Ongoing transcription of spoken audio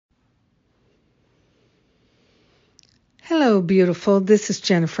Hello, beautiful. This is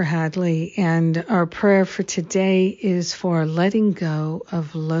Jennifer Hadley, and our prayer for today is for letting go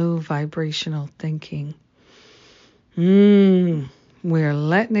of low vibrational thinking. We're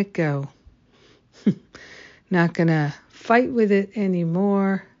letting it go. Not going to fight with it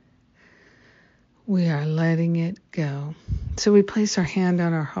anymore. We are letting it go. So we place our hand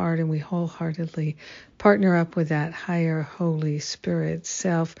on our heart and we wholeheartedly partner up with that higher Holy Spirit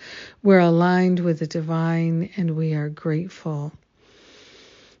self. We're aligned with the divine and we are grateful.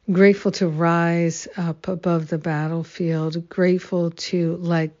 Grateful to rise up above the battlefield. Grateful to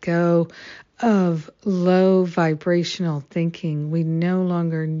let go of low vibrational thinking. We no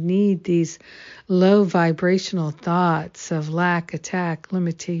longer need these low vibrational thoughts of lack, attack,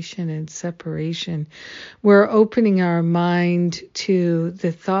 limitation, and separation. We're opening our mind to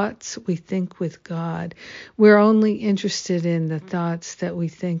the thoughts we think with God. We're only interested in the thoughts that we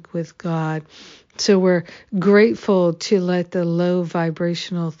think with God. So we're grateful to let the low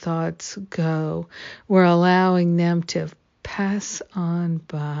vibrational thoughts go. We're allowing them to pass on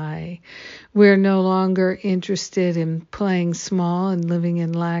by. We're no longer interested in playing small and living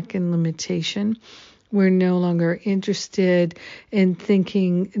in lack and limitation. We're no longer interested in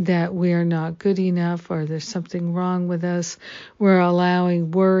thinking that we're not good enough or there's something wrong with us. We're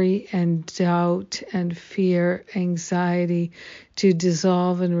allowing worry and doubt and fear, anxiety to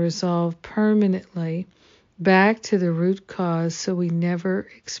dissolve and resolve permanently back to the root cause so we never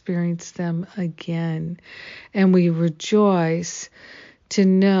experience them again. And we rejoice to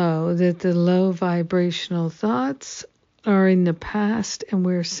know that the low vibrational thoughts are in the past and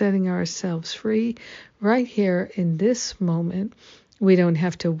we're setting ourselves free right here in this moment. We don't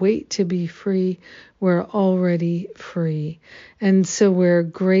have to wait to be free. We're already free. And so we're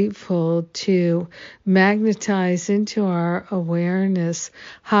grateful to magnetize into our awareness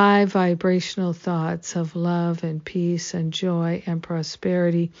high vibrational thoughts of love and peace and joy and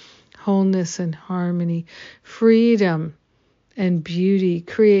prosperity, wholeness and harmony, freedom and beauty,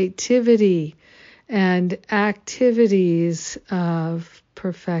 creativity and activities of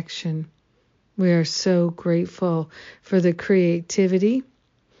perfection. We are so grateful for the creativity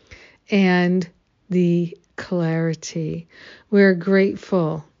and the clarity. We're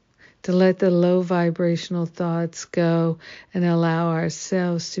grateful to let the low vibrational thoughts go and allow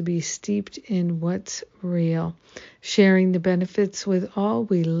ourselves to be steeped in what's real. Sharing the benefits with all,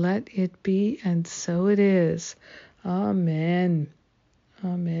 we let it be, and so it is. Amen.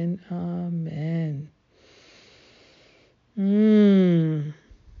 Amen. Amen.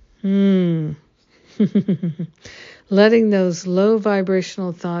 Letting those low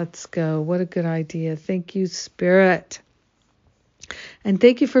vibrational thoughts go. What a good idea. Thank you, Spirit. And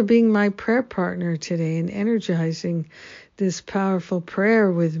thank you for being my prayer partner today and energizing this powerful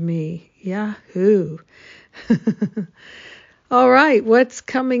prayer with me. Yahoo. All right, what's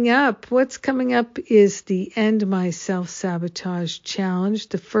coming up? What's coming up is the End My Self-Sabotage Challenge.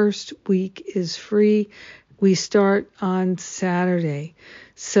 The first week is free. We start on Saturday.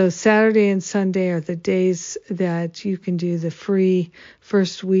 So Saturday and Sunday are the days that you can do the free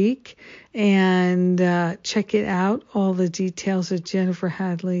first week. And check it out. All the details at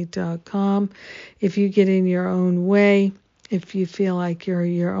jenniferhadley.com. If you get in your own way, if you feel like you're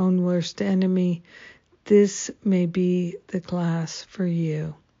your own worst enemy, this may be the class for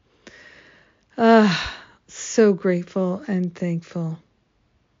you. So grateful and thankful.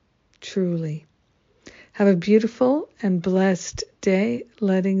 Truly. Have a beautiful and blessed day,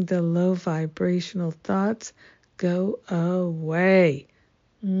 letting the low vibrational thoughts go away.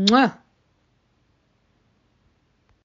 Mwah!